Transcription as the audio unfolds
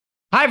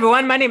Hi,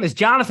 everyone. My name is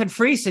Jonathan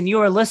Freese, and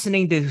you are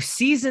listening to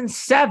season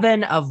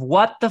 7 of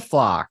What the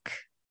Flock.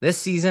 This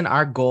season,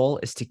 our goal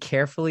is to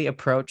carefully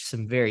approach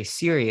some very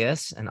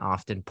serious and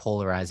often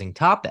polarizing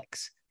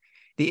topics.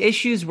 The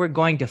issues we're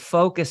going to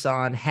focus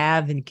on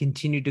have and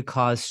continue to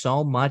cause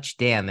so much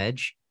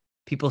damage,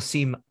 people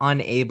seem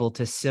unable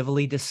to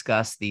civilly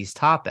discuss these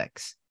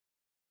topics.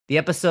 The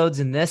episodes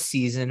in this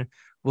season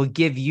will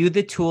give you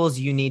the tools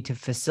you need to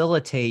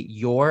facilitate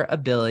your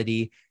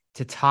ability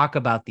to talk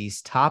about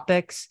these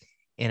topics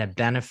in a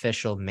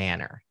beneficial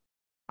manner.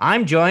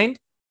 I'm joined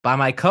by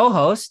my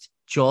co-host,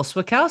 Joel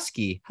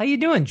Swakowski. How you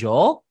doing,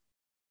 Joel?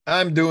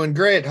 I'm doing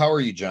great. How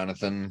are you,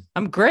 Jonathan?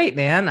 I'm great,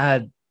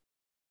 man.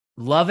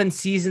 Loving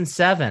season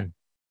 7.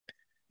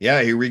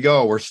 Yeah, here we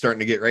go. We're starting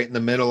to get right in the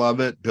middle of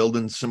it,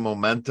 building some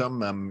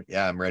momentum.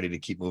 I'm ready to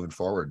keep moving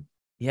forward.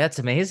 Yeah, it's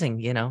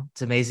amazing.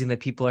 It's amazing that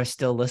people are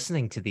still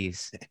listening to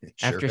these It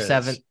sure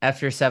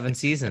after is. 7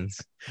 seasons.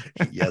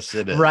 Yes,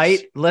 it is.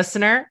 Right,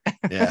 listener?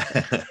 Yeah.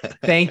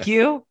 Thank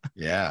you.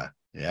 Yeah.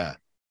 Yeah.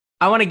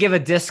 I want to give a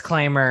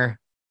disclaimer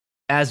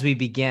as we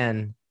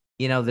begin.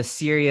 The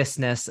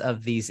seriousness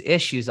of these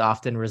issues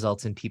often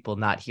results in people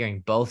not hearing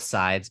both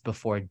sides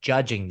before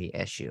judging the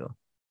issue.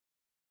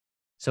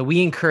 So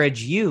we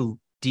encourage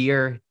you,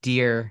 dear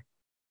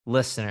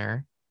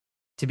listener,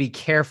 to be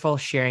careful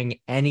sharing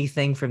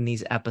anything from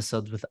these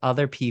episodes with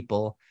other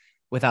people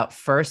without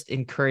first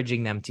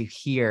encouraging them to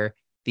hear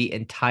the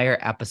entire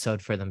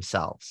episode for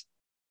themselves.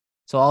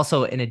 So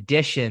also, in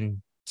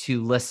addition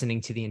to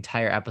listening to the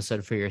entire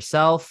episode for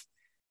yourself,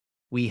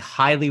 we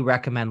highly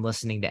recommend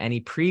listening to any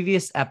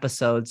previous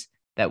episodes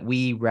that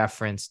we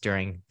referenced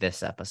during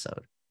this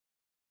episode.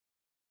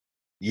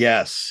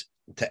 Yes.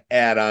 To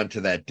add on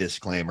to that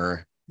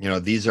disclaimer,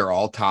 these are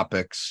all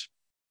topics,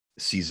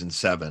 season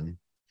 7,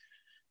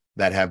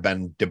 that have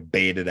been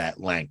debated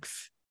at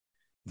length.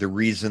 The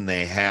reason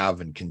they have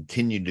and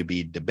continue to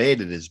be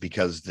debated is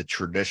because the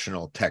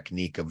traditional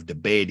technique of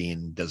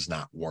debating does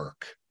not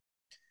work.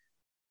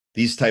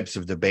 These types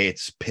of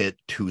debates pit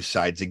two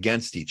sides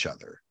against each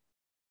other,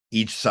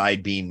 each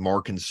side being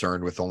more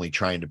concerned with only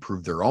trying to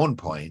prove their own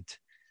point,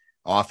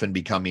 often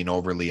becoming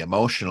overly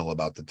emotional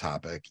about the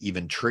topic,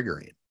 even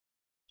triggering.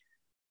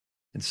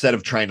 Instead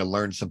of trying to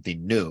learn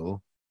something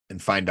new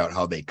and find out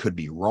how they could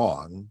be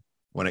wrong,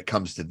 when it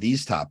comes to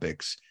these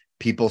topics,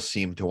 people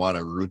seem to want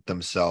to root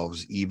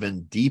themselves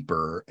even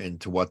deeper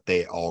into what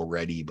they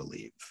already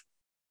believe.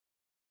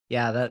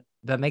 Yeah,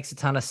 that makes a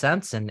ton of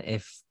sense.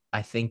 And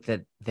I think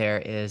that there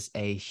is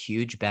a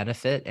huge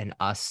benefit in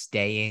us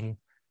staying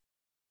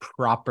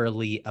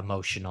properly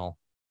emotional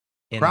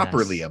in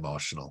Properly this,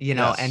 emotional.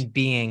 Yes.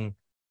 and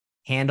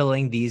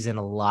handling these in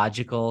a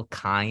logical,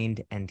 kind,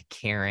 and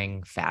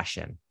caring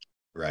fashion.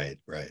 Right.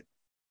 Right.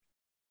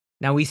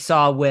 Now, we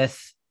saw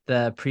with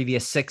the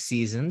previous 6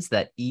 seasons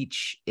that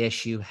each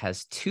issue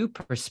has 2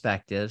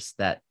 perspectives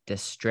that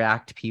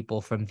distract people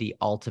from the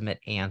ultimate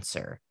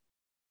answer.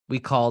 We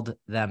called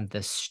them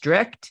the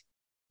strict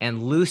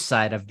and loose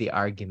side of the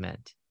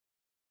argument.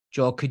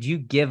 Joel, could you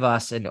give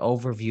us an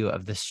overview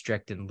of the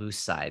strict and loose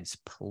sides,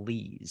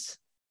 please?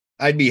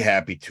 I'd be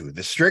happy to.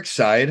 The strict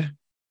side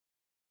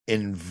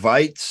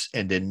invites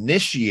and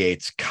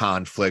initiates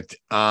conflict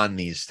on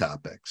these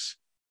topics.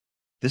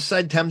 This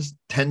side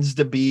tends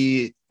to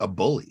be a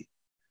bully,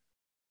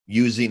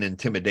 using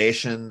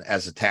intimidation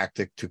as a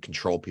tactic to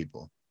control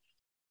people.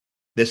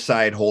 This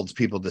side holds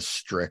people to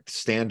strict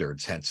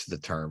standards, hence the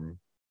term,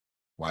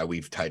 why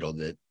we've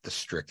titled it the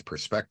strict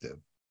perspective.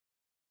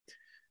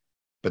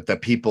 But the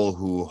people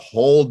who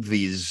hold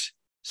these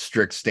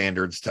strict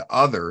standards to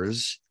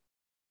others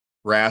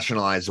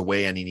rationalize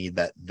away any need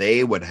that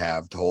they would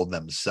have to hold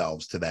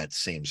themselves to that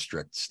same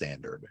strict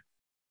standard.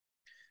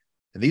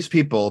 And these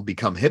people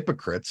become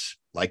hypocrites,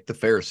 like the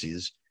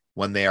Pharisees,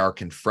 when they are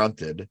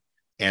confronted,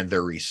 and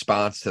their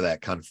response to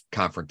that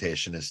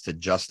confrontation is to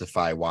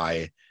justify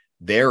why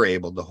they're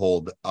able to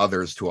hold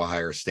others to a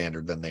higher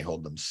standard than they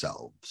hold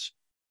themselves.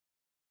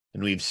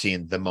 And we've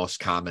seen the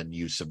most common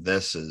use of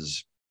this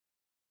is,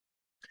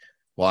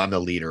 well, I'm the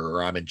leader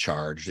or I'm in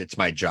charge. It's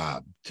my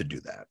job to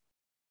do that.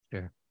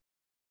 Sure.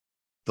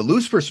 The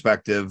loose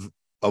perspective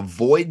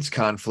avoids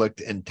conflict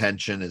and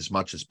tension as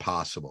much as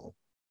possible.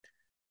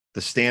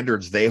 The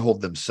standards they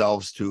hold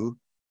themselves to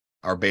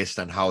are based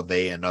on how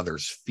they and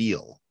others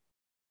feel,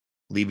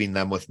 leaving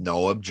them with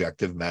no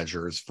objective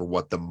measures for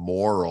what the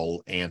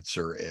moral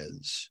answer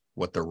is,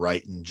 what the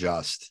right and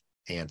just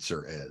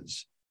answer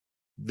is.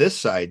 This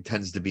side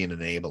tends to be an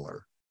enabler,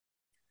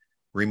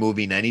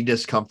 removing any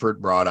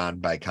discomfort brought on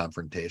by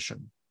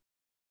confrontation.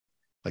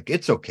 Like,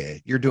 it's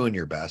okay. You're doing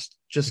your best.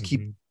 Just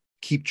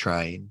keep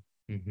trying.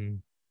 Mm-hmm.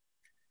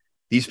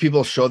 These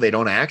people show they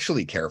don't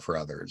actually care for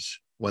others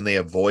when they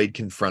avoid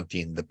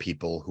confronting the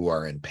people who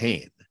are in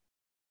pain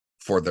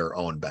for their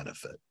own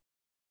benefit.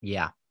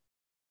 Yeah.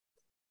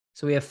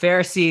 So we have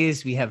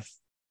Pharisees, we have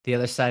the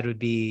other side would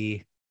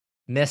be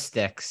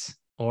mystics,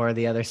 or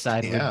the other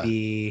side would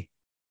be,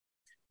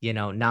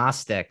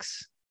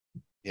 Gnostics.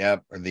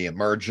 Yep, or the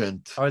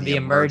emergent, Or the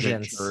emergent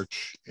emergents.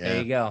 church.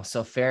 There you go.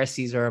 So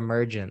Pharisees are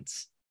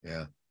emergents.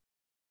 Yeah.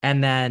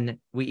 And then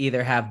we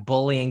either have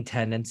bullying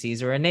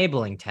tendencies or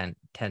enabling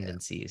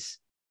tendencies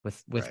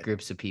with Right.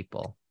 groups of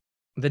people.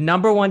 The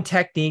number one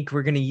technique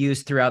we're going to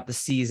use throughout the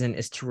season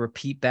is to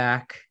repeat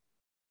back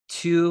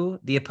to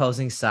the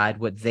opposing side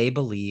what they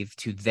believe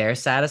to their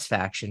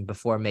satisfaction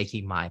before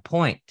making my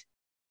point.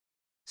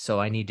 So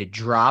I need to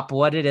drop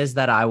what it is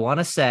that I want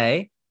to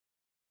say,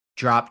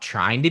 drop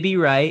trying to be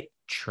right,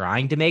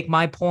 trying to make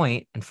my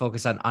point, and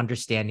focus on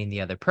understanding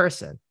the other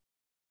person.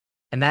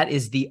 And that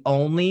is the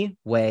only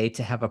way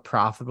to have a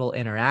profitable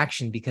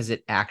interaction, because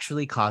it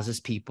actually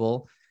causes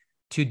people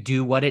to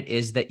do what it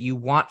is that you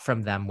want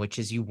from them, which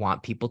is you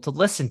want people to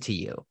listen to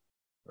you.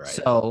 Right.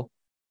 So,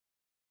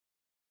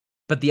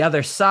 but the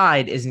other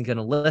side isn't going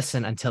to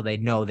listen until they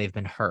know they've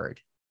been heard.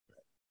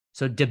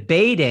 So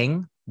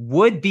debating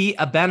would be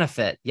a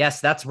benefit.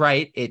 Yes, that's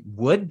right. It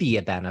would be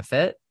a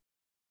benefit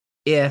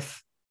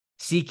if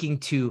seeking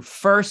to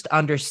first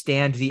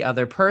understand the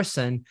other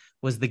person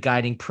was the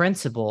guiding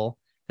principle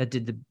that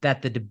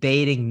the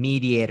debating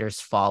mediators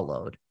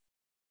followed.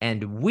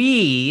 And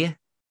we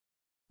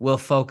will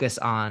focus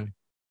on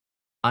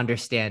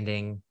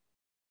understanding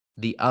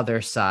the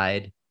other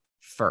side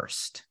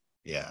first.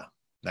 Yeah.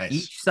 Nice.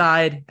 Each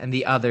side and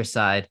the other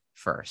side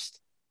first.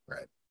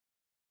 Right.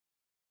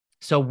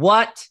 So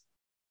what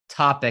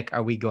topic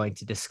are we going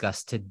to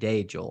discuss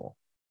today, Joel?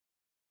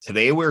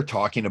 Today we're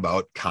talking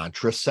about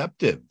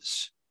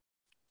contraceptives.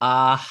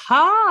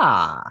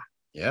 Aha.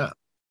 Yeah.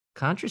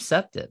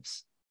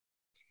 Contraceptives.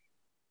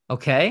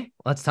 Okay,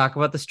 let's talk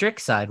about the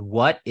strict side.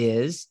 What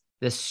is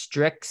the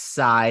strict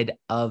side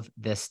of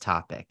this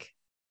topic?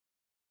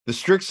 The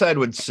strict side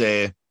would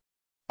say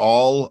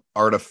all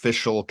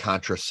artificial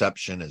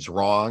contraception is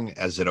wrong,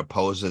 as it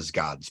opposes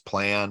God's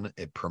plan.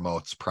 It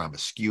promotes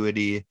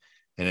promiscuity,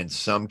 and in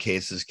some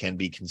cases can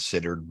be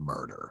considered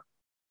murder.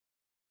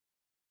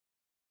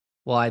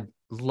 Well, I'd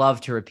love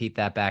to repeat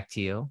that back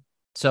to you.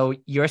 So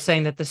you're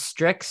saying that the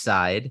strict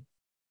side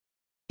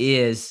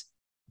is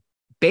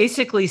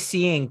basically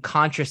seeing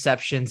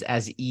contraceptions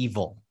as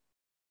evil.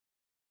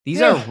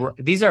 These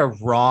are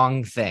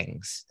wrong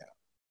things. Yeah.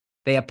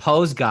 They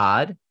oppose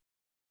God.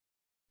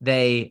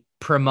 They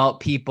promote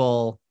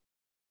people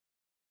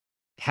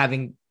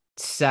having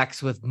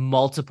sex with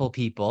multiple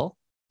people.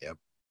 Yep.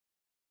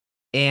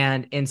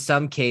 And in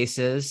some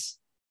cases,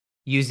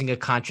 using a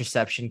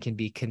contraception can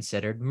be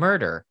considered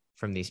murder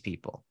from these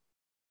people.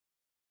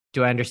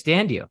 Do I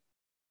understand you?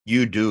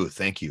 You do.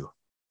 Thank you.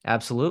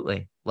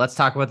 Absolutely. Let's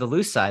talk about the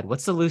loose side.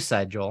 What's the loose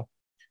side, Joel?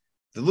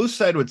 The loose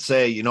side would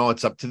say,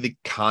 it's up to the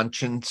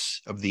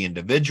conscience of the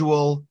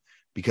individual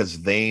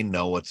because they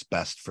know what's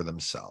best for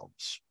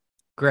themselves.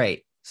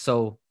 Great.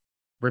 So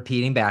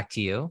repeating back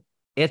to you,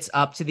 it's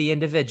up to the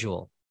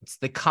individual. It's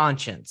the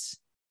conscience.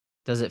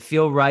 Does it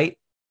feel right?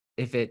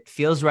 If it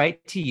feels right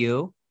to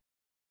you,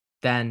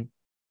 then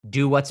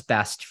do what's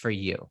best for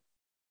you.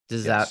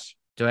 Do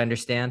I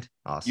understand?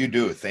 Awesome. You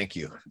do. Thank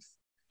you.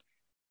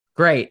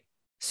 Great.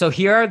 So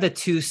here are the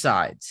two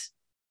sides.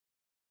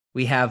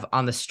 We have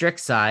on the strict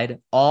side,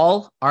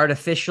 all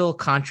artificial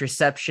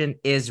contraception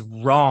is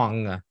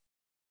wrong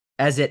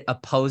as it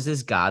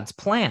opposes God's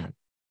plan.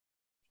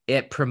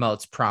 It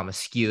promotes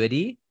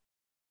promiscuity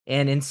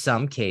and in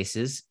some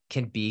cases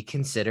can be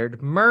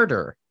considered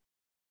murder.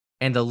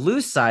 And the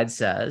loose side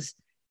says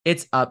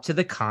it's up to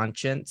the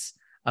conscience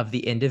of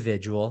the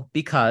individual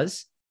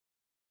because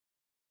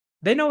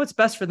they know what's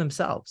best for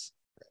themselves.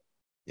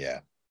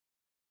 Yeah.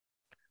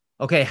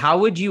 Okay, how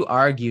would you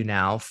argue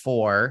now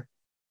for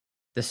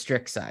the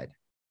strict side?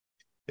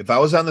 If I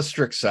was on the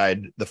strict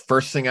side, the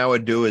first thing I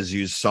would do is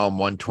use Psalm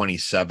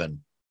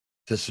 127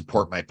 to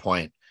support my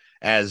point,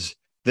 as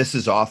this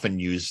is often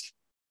used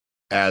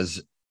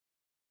as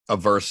a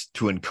verse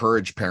to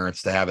encourage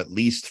parents to have at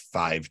least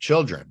 5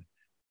 children.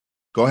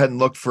 Go ahead and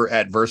look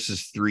at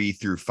verses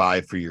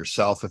 3-5 for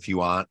yourself if you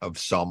want, of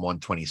Psalm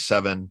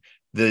 127.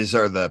 These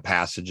are the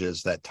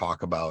passages that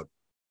talk about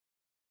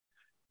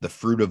the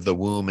fruit of the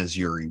womb is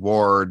your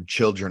reward,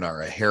 children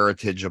are a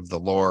heritage of the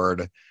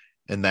Lord,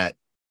 and that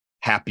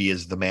happy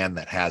is the man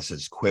that has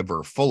his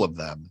quiver full of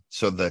them.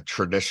 So the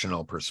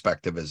traditional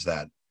perspective is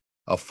that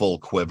a full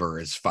quiver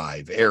is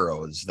 5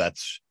 arrows.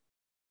 That's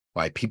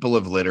why people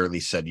have literally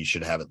said you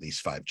should have at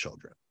least 5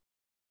 children.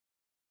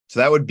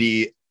 So that would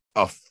be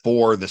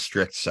for the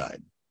strict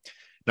side.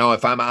 Now,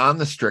 if I'm on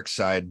the strict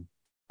side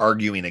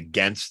arguing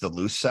against the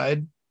loose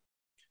side,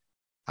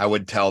 I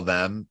would tell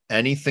them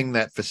anything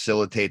that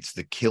facilitates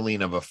the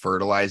killing of a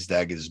fertilized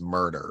egg is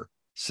murder,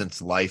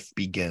 since life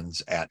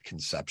begins at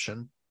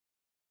conception.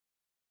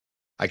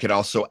 I could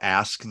also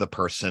ask the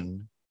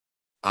person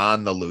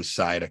on the loose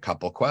side a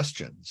couple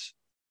questions.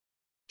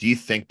 Do you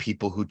think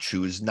people who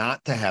choose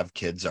not to have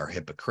kids are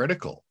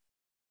hypocritical?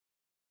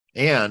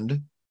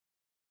 And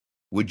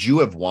would you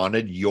have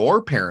wanted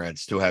your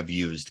parents to have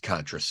used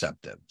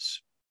contraceptives?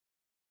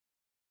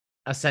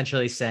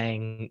 Essentially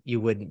saying you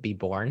wouldn't be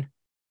born.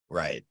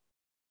 Right.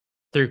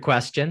 Through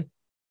question.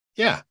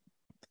 Yeah.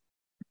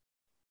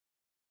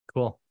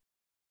 Cool.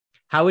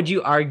 How would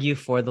you argue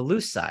for the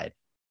loose side?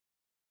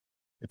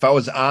 If I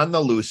was on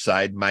the loose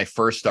side, my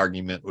first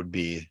argument would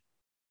be,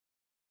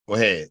 well,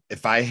 hey,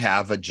 if I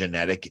have a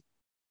genetic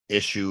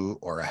issue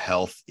or a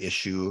health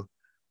issue,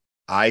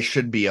 I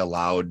should be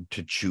allowed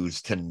to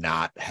choose to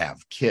not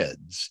have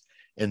kids,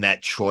 and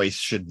that choice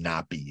should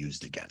not be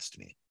used against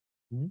me.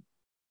 Mm-hmm.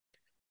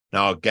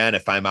 Now, again,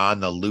 if I'm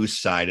on the loose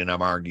side and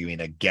I'm arguing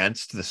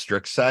against the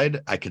strict side,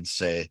 I could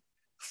say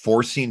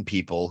forcing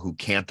people who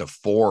can't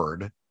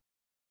afford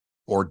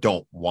or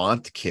don't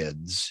want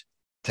kids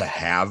to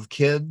have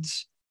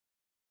kids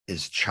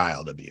is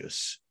child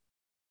abuse.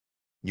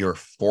 You're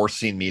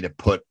forcing me to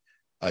put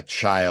a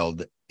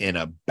child in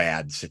a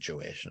bad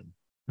situation.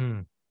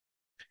 Hmm.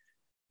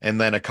 And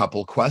then a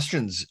couple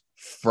questions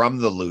from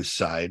the loose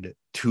side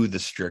to the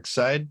strict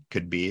side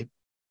could be,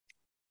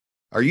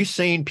 are you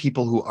saying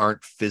people who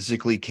aren't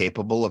physically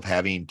capable of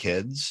having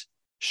kids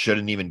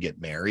shouldn't even get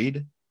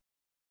married?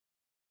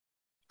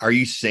 Are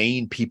you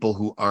saying people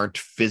who aren't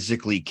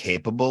physically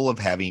capable of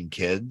having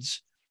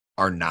kids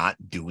are not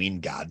doing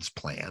God's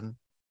plan?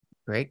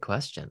 Great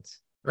questions.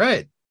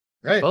 Right.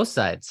 Both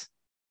sides.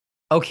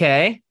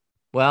 Okay.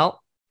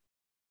 Well,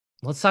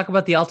 let's talk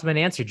about the ultimate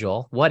answer,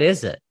 Joel. What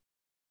is it?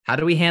 How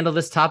do we handle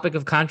this topic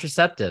of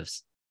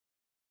contraceptives?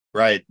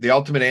 Right. The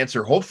ultimate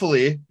answer,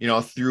 hopefully,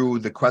 through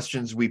the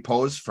questions we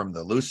pose from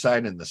the loose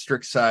side and the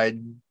strict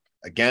side,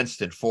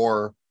 against and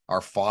for,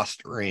 are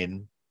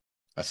fostering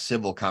a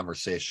civil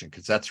conversation,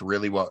 because that's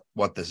really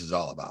what this is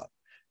all about.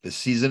 This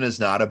season is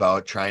not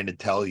about trying to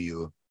tell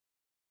you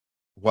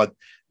what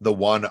the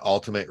one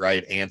ultimate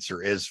right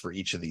answer is for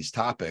each of these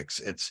topics.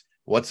 It's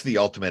what's the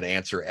ultimate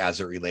answer as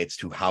it relates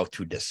to how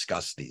to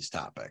discuss these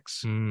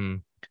topics.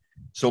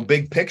 So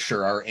big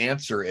picture, our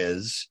answer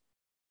is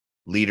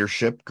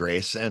leadership,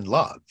 grace, and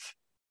love,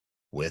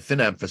 with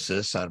an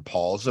emphasis on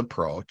Paul's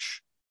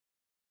approach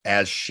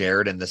as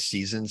shared in the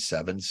season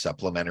 7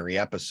 supplementary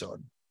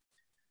episode.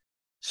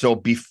 So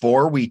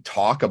before we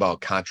talk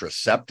about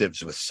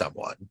contraceptives with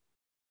someone,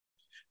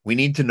 we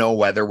need to know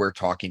whether we're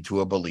talking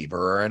to a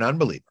believer or an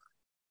unbeliever.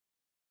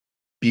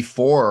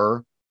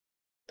 Before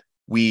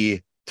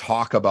we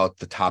talk about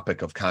the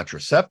topic of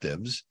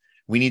contraceptives,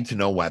 we need to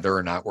know whether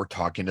or not we're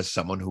talking to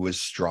someone who is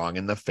strong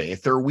in the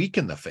faith or weak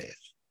in the faith.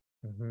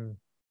 Mm-hmm.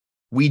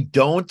 We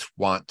don't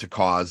want to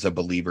cause a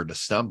believer to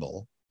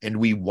stumble, and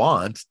we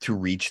want to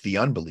reach the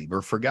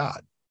unbeliever for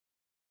God.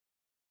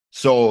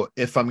 So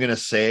if I'm going to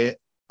say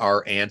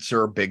our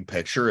answer, big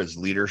picture, is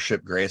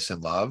leadership, grace,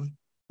 and love,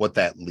 what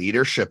that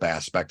leadership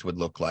aspect would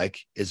look like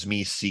is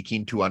me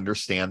seeking to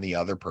understand the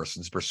other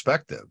person's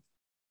perspective,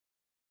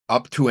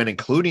 up to and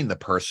including the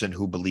person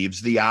who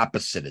believes the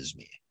opposite as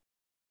me.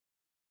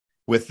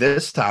 With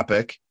this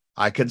topic,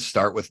 I could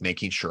start with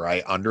making sure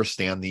I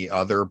understand the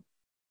other.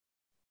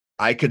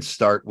 I could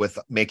start with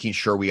making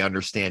sure we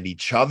understand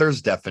each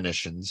other's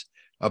definitions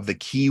of the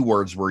key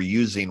words we're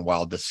using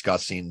while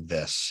discussing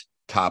this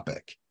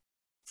topic.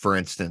 For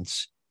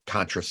instance,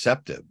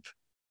 contraceptive,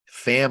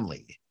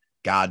 family,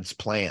 God's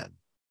plan,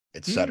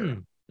 etc.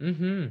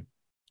 Mm-hmm.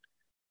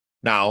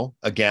 Now,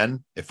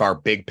 again, if our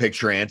big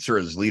picture answer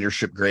is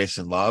leadership, grace,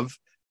 and love,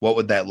 what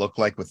would that look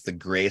like with the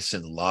grace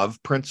and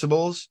love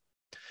principles?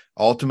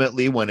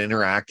 Ultimately, when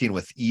interacting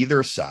with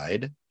either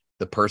side,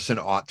 the person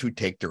ought to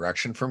take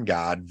direction from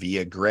God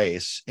via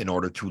grace in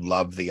order to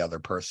love the other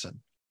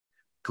person.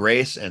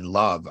 Grace and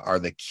love are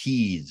the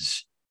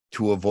keys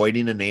to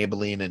avoiding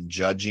enabling and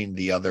judging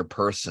the other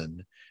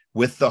person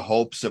with the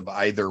hopes of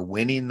either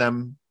winning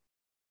them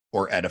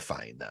or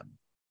edifying them.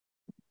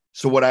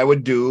 So what I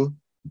would do,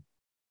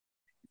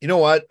 you know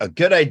what, a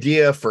good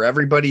idea for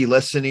everybody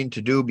listening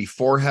to do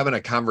before having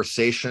a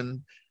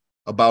conversation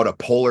about a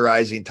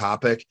polarizing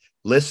topic,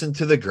 listen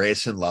to the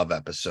Grace and Love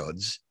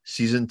episodes,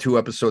 season 2,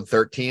 episode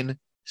 13,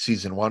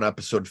 season 1,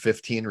 episode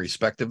 15,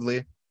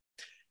 respectively.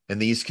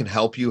 And these can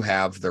help you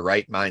have the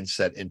right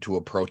mindset into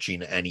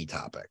approaching any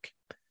topic,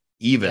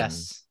 even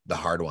the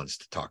hard ones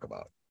to talk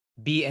about.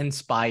 Be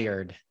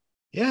inspired.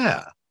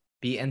 Yeah.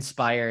 Be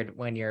inspired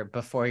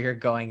before you're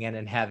going in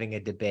and having a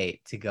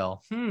debate to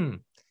go,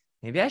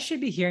 maybe I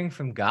should be hearing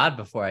from God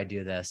before I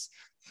do this.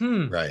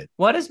 Right.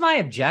 What is my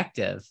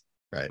objective?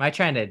 Right. Am I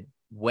trying to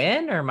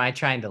win or am I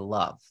trying to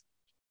love?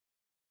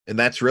 And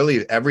that's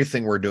really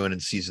everything we're doing in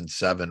season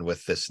 7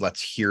 with this.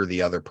 Let's hear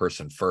the other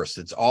person first.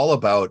 It's all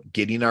about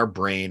getting our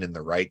brain in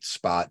the right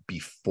spot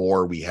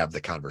before we have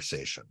the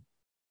conversation.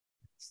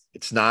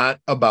 It's not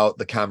about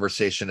the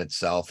conversation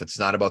itself. It's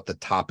not about the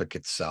topic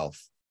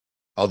itself.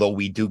 Although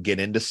we do get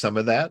into some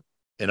of that,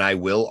 and I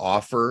will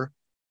offer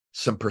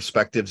some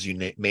perspectives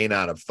you may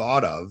not have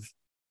thought of.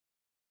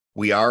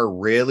 We are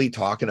really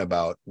talking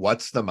about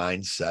what's the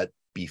mindset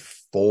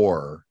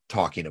before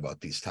talking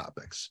about these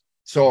topics.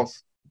 So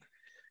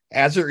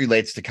as it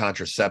relates to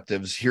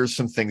contraceptives, here's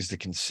some things to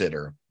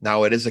consider.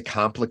 Now, it is a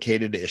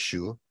complicated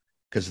issue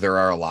because there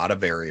are a lot of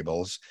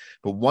variables,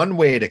 but one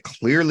way to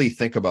clearly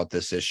think about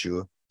this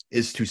issue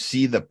is to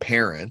see the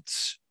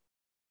parents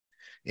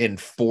in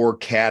 4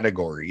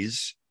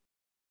 categories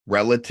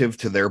relative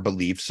to their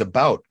beliefs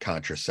about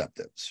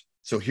contraceptives.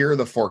 So here are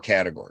the 4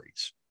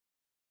 categories.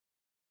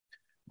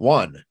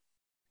 1,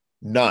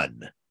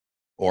 none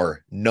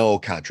or no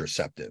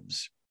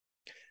contraceptives.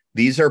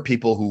 These are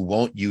people who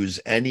won't use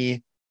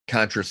any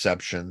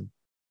contraception,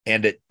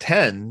 and it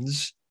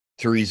tends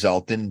to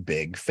result in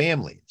big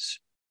families.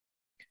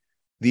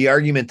 The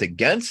argument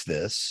against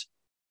this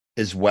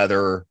is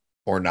whether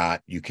or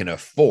not you can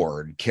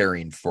afford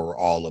caring for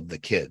all of the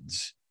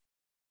kids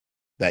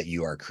that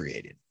you are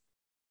creating.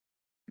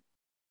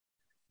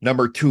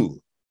 Number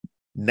 2,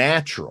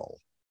 natural.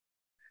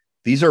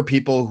 These are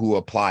people who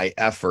apply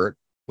effort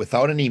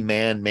without any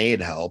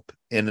man-made help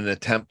in an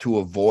attempt to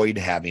avoid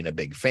having a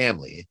big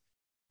family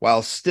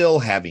while still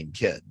having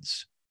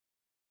kids.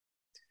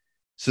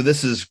 So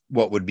this is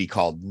what would be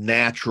called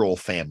natural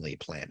family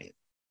planning.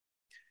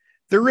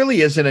 There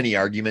really isn't any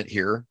argument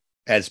here,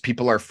 as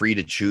people are free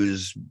to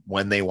choose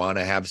when they want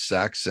to have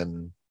sex.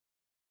 And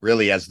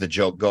really, as the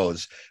joke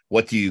goes,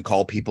 what do you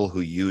call people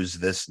who use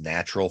this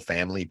natural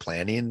family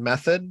planning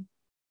method?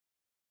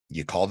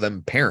 You call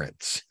them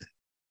parents.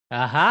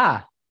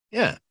 Aha.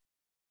 Yeah.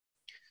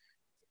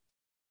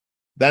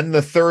 Then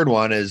the third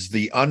one is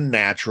the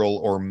unnatural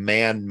or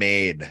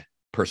man-made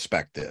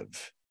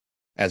perspective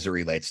as it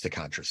relates to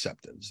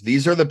contraceptives.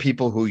 These are the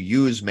people who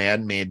use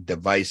man-made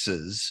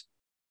devices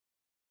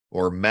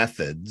or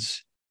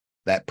methods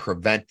that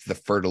prevent the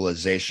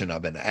fertilization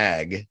of an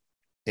egg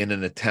in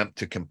an attempt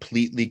to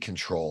completely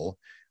control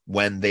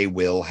when they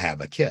will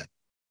have a kid.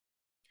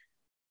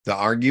 The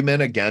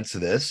argument against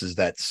this is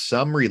that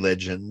some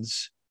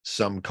religions,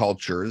 some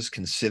cultures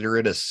consider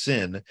it a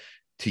sin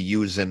to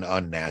use an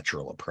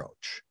unnatural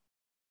approach.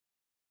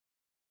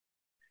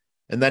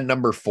 And then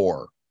number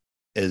 4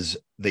 is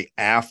the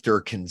after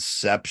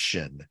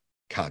conception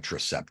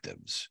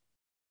contraceptives.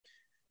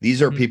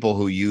 These are people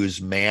who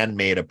use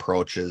man-made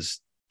approaches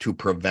to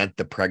prevent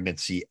the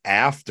pregnancy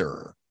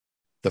after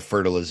the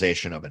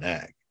fertilization of an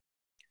egg.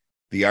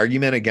 The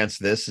argument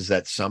against this is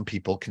that some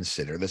people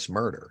consider this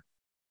murder.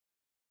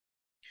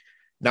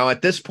 Now,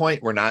 at this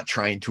point, we're not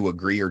trying to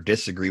agree or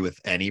disagree with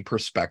any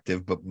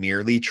perspective, but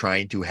merely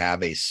trying to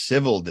have a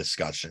civil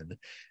discussion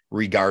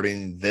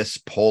regarding this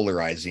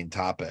polarizing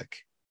topic.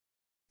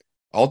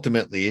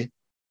 Ultimately,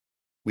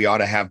 we ought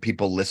to have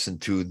people listen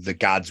to the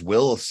God's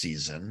Will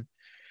season,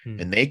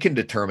 and they can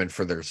determine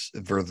for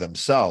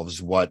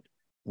themselves what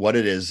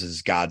it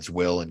is God's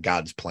will and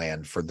God's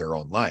plan for their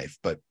own life.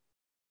 But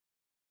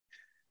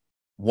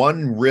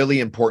one really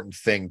important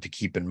thing to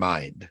keep in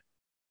mind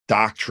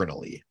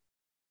doctrinally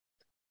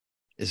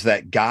is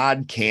that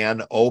God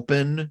can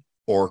open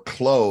or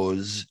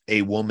close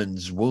a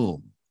woman's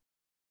womb.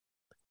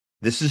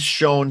 This is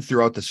shown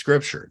throughout the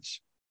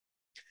scriptures.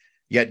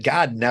 Yet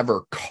God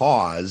never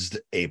caused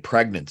a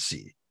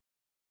pregnancy,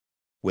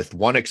 with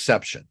one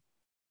exception,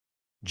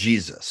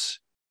 Jesus.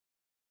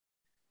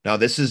 Now,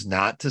 this is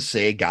not to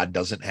say God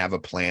doesn't have a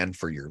plan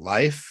for your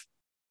life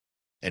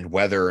and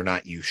whether or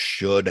not you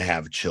should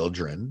have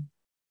children,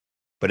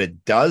 but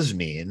it does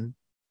mean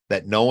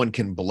that no one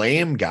can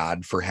blame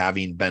God for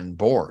having been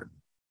born.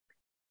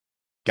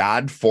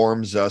 God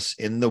forms us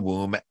in the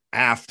womb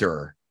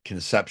after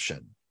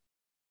conception.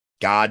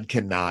 God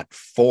cannot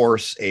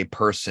force a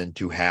person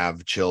to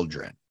have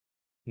children.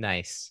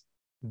 Nice.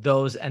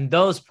 Those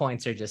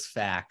points are just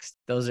facts.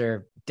 Those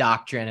are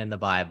doctrine in the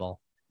Bible.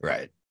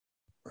 Right.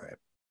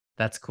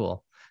 That's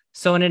cool.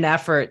 So in an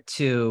effort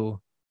to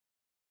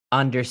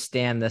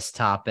understand this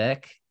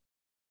topic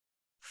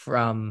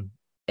from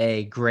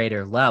a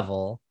greater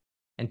level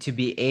and to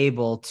be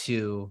able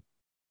to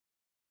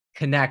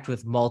connect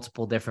with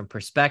multiple different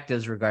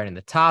perspectives regarding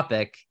the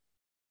topic,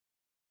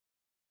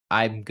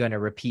 I'm going to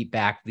repeat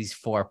back these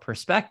 4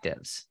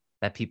 perspectives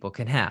that people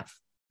can have.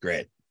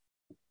 Great.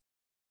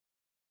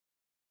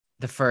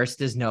 The first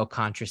is no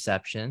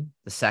contraception.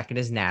 The second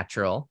is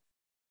natural.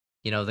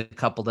 The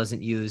couple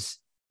doesn't use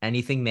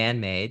anything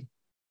man-made,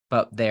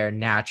 but they're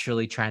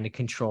naturally trying to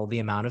control the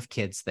amount of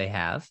kids they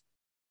have.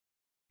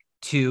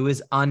 2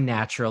 is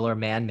unnatural or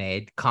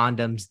man-made,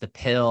 condoms, the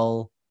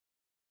pill.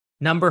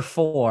 Number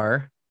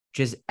 4, which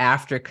is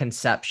after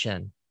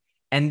conception.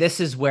 And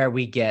this is where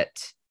we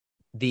get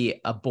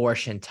the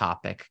abortion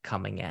topic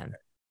coming in,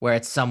 where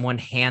it's someone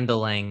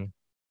handling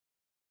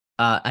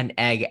an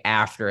egg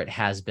after it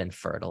has been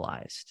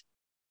fertilized.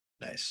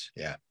 Nice.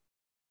 Yeah.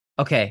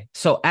 Okay.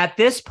 So at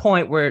this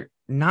point, we're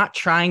not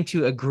trying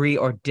to agree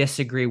or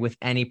disagree with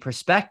any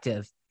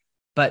perspective,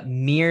 but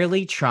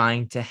merely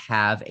trying to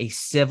have a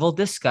civil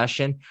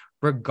discussion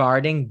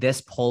regarding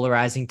this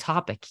polarizing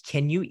topic.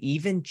 Can you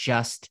even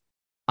just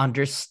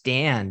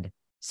understand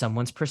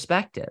someone's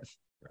perspective?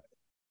 Right.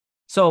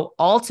 So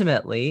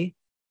ultimately,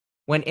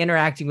 when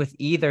interacting with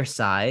either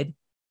side,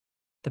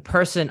 the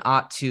person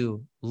ought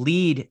to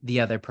lead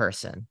the other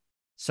person.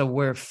 So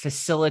we're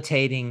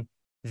facilitating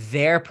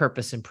their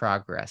purpose and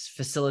progress,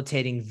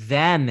 facilitating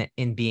them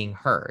in being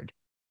heard.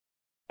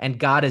 And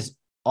God is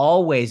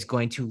always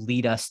going to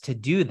lead us to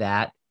do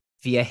that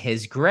via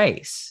his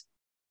grace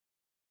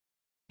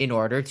in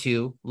order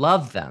to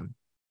love them.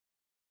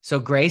 So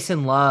grace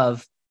and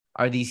love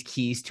are these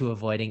keys to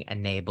avoiding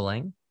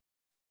enabling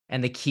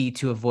and the key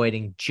to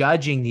avoiding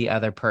judging the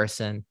other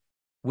person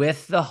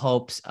with the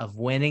hopes of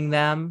winning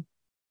them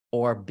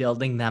or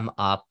building them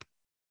up,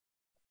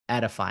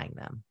 edifying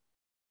them.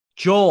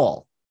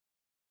 Joel,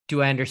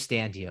 do I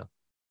understand you?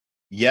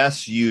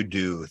 Yes, you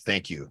do.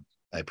 Thank you.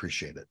 I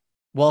appreciate it.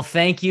 Well,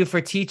 thank you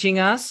for teaching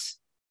us.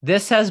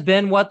 This has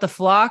been What the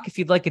Flock. If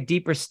you'd like a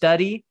deeper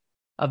study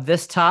of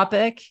this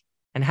topic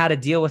and how to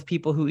deal with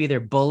people who either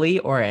bully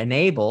or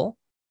enable,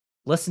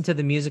 listen to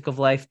the Music of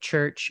Life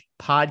Church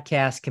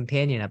podcast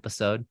companion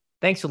episode.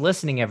 Thanks for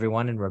listening,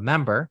 everyone. And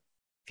remember,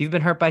 if you've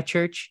been hurt by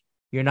church,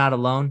 you're not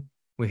alone.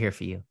 We're here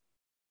for you.